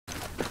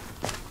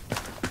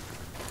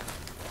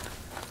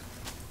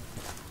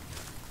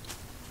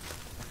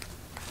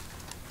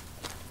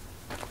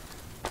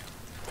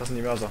Das sind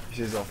die Mörser. Ich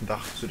sehe sie auf dem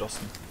Dach,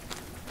 Südosten.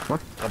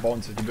 What? Da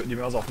bauen sie. Die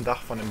Mörser auf dem Dach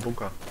von dem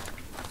Bunker.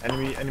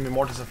 Enemy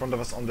mortars in front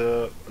of us on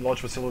the large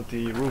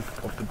facility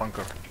roof of the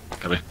bunker.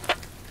 Copy.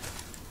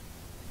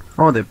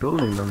 Oh, they're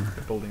building them.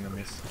 They're building them,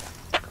 yes.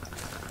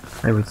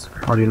 Hey,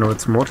 how do you know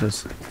it's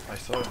mortars? I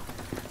saw it.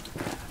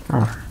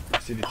 Oh. I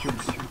see the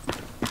tubes.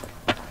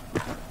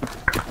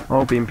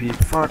 Oh, BMP.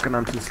 Fuck, and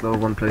I'm too slow.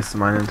 One place to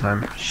mine in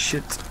time.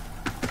 Shit.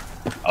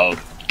 Oh,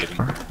 get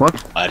him.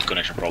 What? I had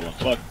connection problem.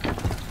 Fuck.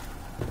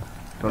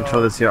 Don't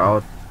throw this here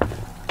out.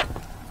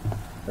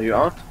 Are you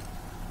out?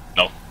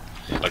 No.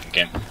 Like in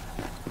game.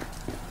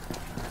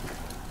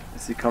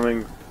 Is he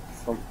coming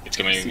from... It's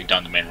coming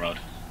down the main road.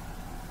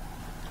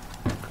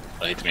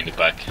 I hit me in the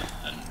back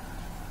and...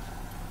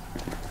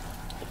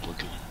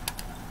 Fuck,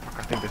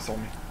 I think they saw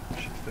me.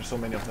 Shit, there's so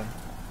many of them.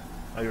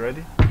 Are you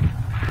ready?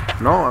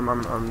 No, I'm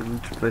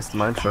need to place the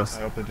mine first.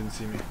 I hope they didn't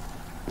see me.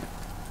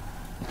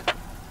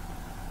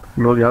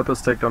 Will you help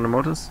us take down the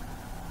mortars?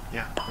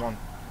 Yeah, come on.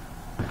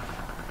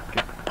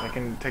 Okay, I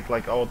can take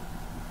like out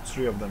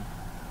 3 of them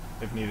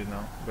if needed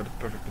now. I've got a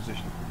perfect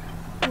position.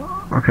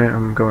 Okay,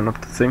 I'm going up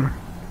the thing.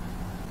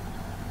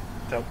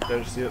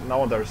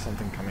 Now there's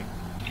something coming.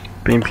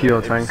 BMP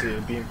or tank?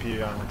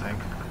 BMP on a tank.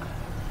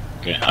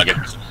 Okay, I'll get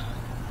this.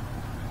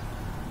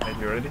 Hey,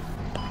 you ready?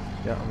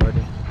 Yeah, I'm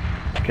ready.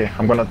 Okay,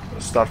 I'm gonna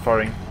start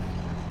firing.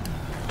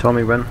 Tell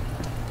me when.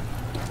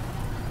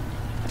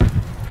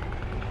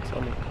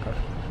 Tell me.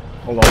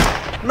 Hold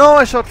on. No,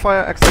 I shot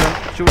fire. Accident.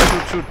 Shoot.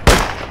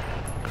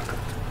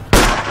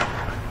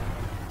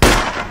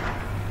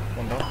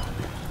 One down.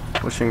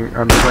 Pushing,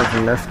 I'm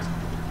striking left.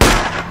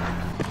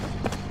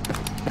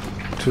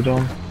 2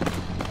 down.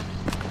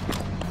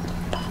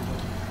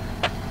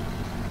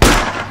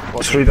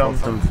 3 down.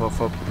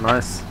 Four.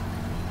 Nice.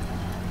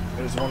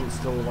 There's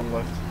still one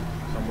left.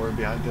 Somewhere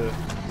behind the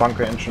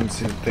bunker entrance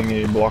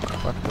thingy block.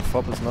 But the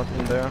FOB is not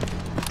in there.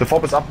 The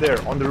FOB is up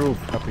there, on the roof.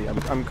 Copy.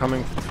 I'm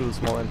coming through the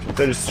small entrance.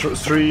 There is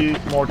 3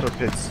 mortar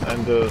pits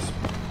and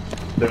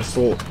there's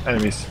still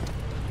enemies.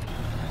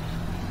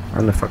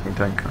 I'm the fucking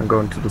tank. I'm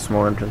going to the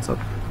small entrance up.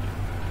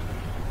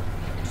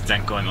 Is the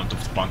tank going onto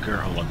the bunker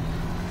or what?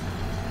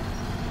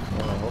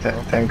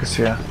 Tank is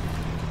here.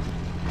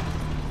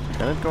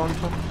 Can it go on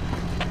top?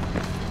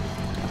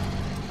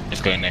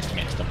 It's going next to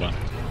me, stop that.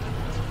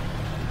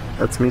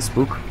 That's me,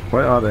 Spook.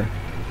 Where are they?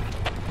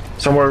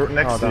 Somewhere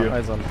next to you.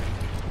 Eyes on.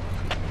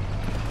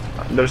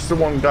 There's still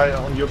one guy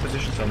on your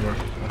position somewhere,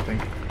 I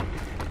think.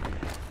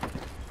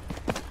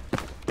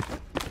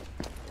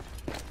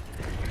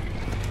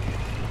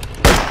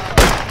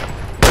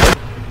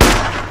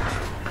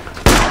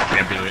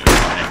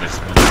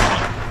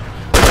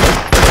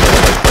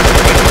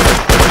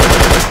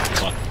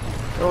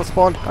 Oh,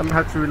 spawn! I'm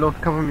have to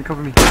reload. Cover me.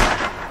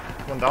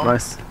 One down.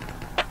 Nice.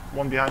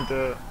 One behind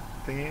the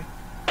thingy.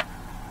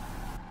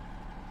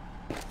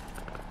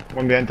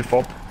 One behind the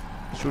FOB.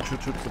 Shoot,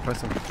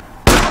 suppress him.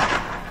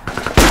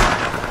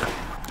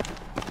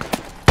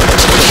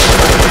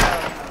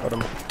 Got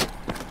him.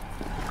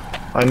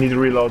 I need to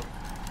reload.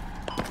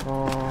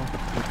 Oh,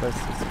 suppress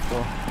this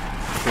before.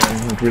 Okay,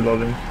 I'm not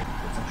reloading.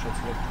 Get some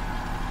shots left.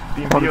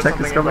 BMP Oh, the or tank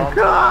is something coming. around.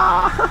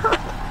 Ah!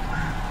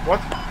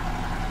 What?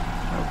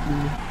 Help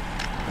me.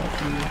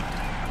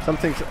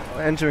 Something's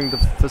entering the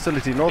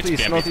facility.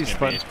 Northeast.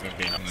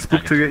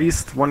 Spook to your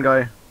east, one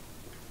guy.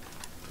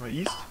 To my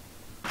east?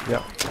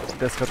 Ja,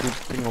 der ist gerade ein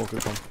Ding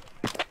hochgekommen.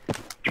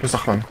 Ich muss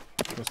nach lang.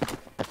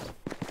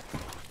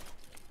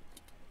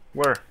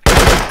 Where?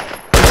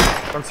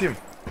 Can't see him.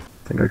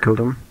 I think I killed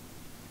him.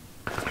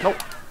 No,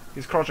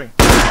 he's crouching.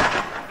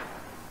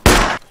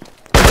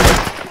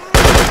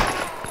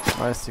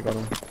 Nice, you got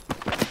him.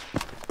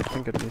 I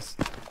think at least.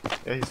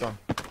 Yeah, he's done.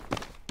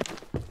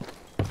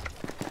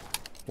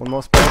 One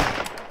more spawn.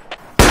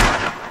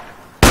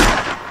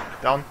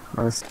 Down.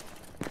 Nice.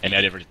 Any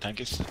idea where the tank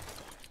is?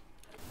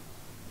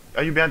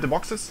 Are you behind the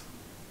boxes?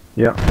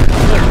 Yeah.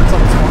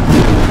 Someone spawned.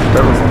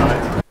 That was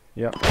Died.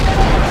 Yeah.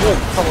 Oh,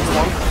 someone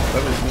spawned.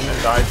 That was me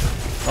and died.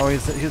 Oh,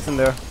 he's in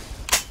there.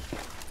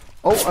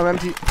 Oh, I'm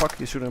empty. Fuck,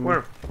 he's shooting me.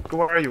 Where?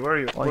 Where are you?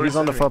 Oh, Where he's is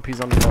on the enemy? FOB,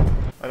 he's on the FOB.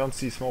 I don't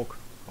see smoke.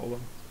 Hold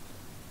on.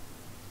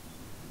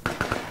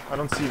 I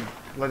don't see him.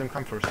 Let him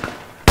come first.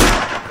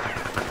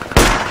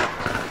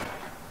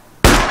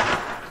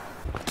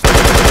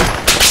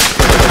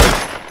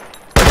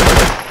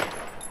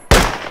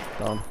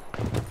 Down.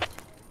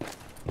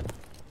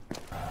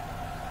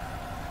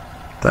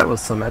 That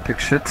was some epic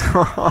shit.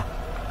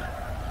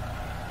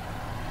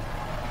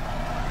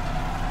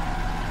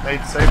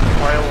 Nate, save the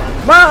file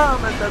and...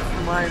 Mom, and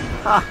that's mine.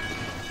 Ha!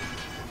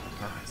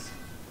 Nice.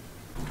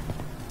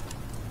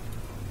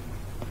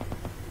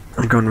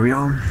 I'm going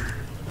rearm.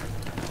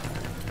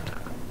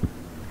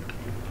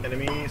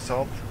 Enemy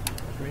south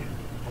of me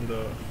on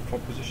the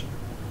FOB position.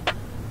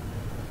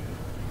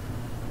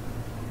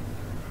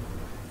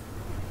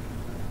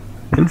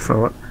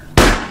 Info. What?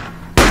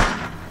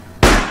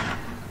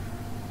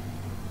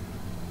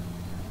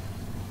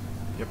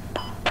 Yep.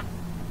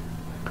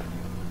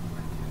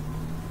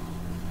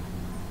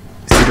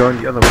 Is he going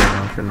the other way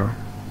now, if you know?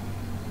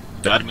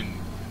 The admin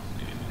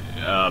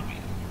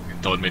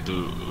told me to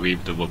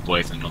leave the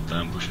place and not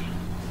ambush.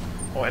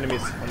 Oh,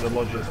 enemies on the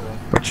lodge as well.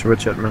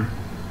 Which Edman?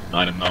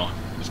 I don't know.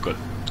 It's good.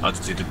 I'll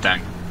see the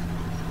tank.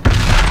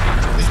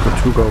 It's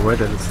got 2 go away,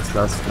 that is his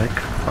last flag.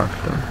 Fuck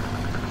them.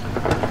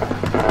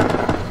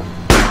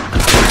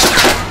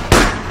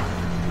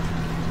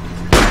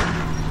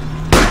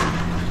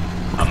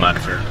 I'm not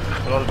fair.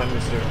 A lot of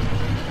enemies here.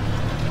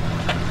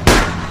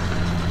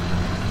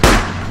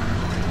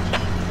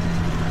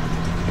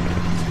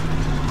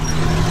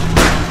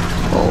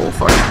 Oh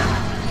fuck.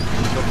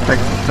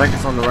 Tank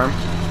is on the ramp.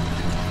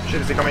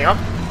 Shit, is he coming up?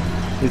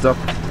 He's up.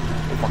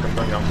 Oh fuck, I'm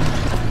going up.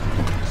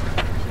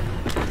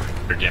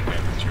 Again,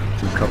 man.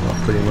 To cover up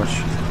pretty much.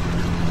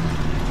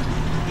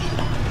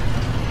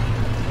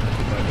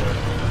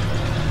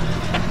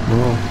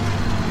 Oh.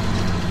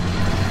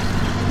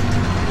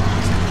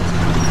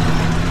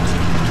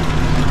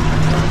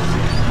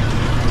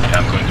 Yeah,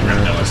 I'm going to grab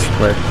that. Just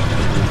wait.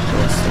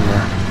 Goes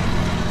somewhere.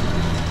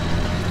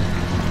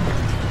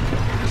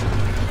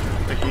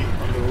 Mickey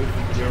on the roof.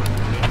 Here.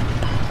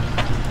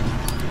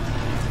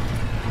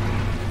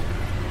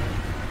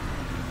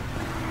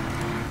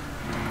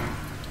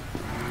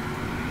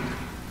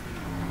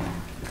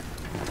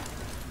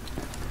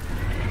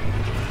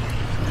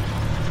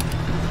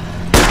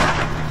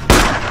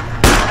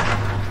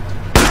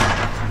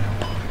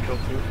 Kill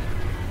 2.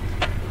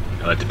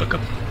 I'll let it back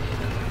up. 2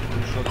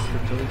 shots for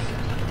kills.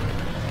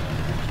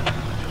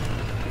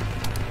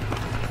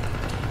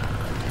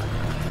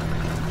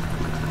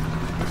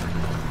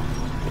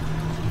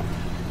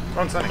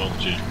 Run, Sunny. Oh,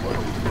 gee.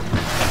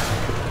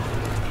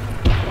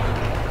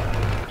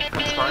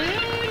 That's fine.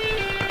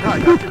 Yeah, I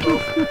got you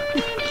both.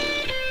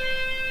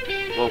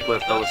 Well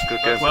played, that was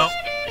good game. Well,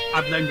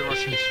 I've named the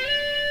Russians.